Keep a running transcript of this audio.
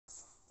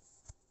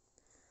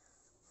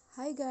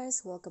Hi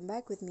guys, welcome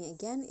back with me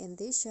again in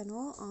this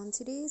channel. On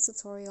today's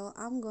tutorial,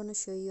 I'm gonna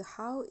show you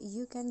how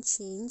you can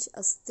change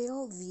a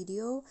still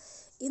video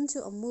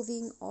into a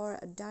moving or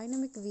a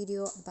dynamic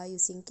video by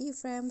using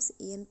keyframes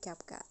in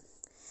CapCut.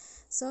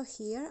 So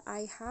here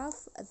I have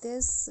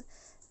this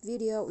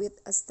video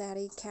with a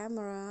static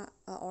camera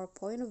or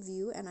point of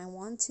view, and I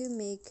want to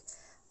make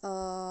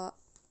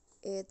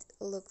it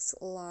looks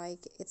like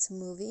it's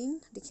moving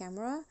the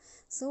camera.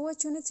 So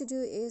what you need to do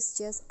is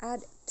just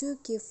add two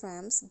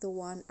keyframes, the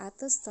one at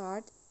the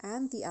start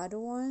and the other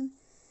one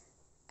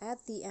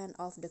at the end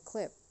of the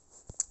clip.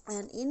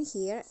 And in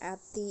here at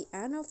the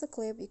end of the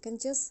clip, you can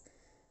just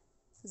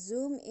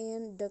zoom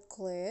in the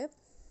clip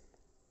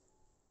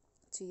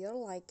to your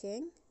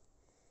liking,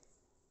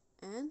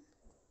 and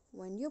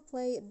when you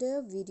play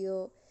the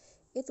video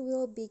it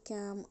will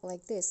become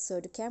like this.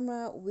 So the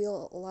camera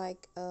will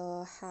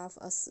have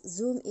a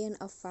zoom in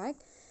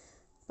effect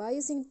by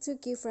using two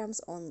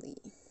keyframes only.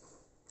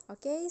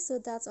 Okay, so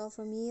that's all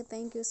from me.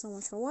 Thank you so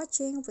much for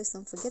watching. Please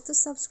don't forget to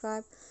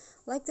subscribe,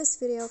 like this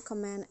video,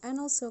 comment, and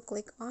also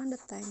click on the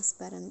thanks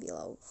button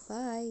below.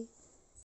 Bye.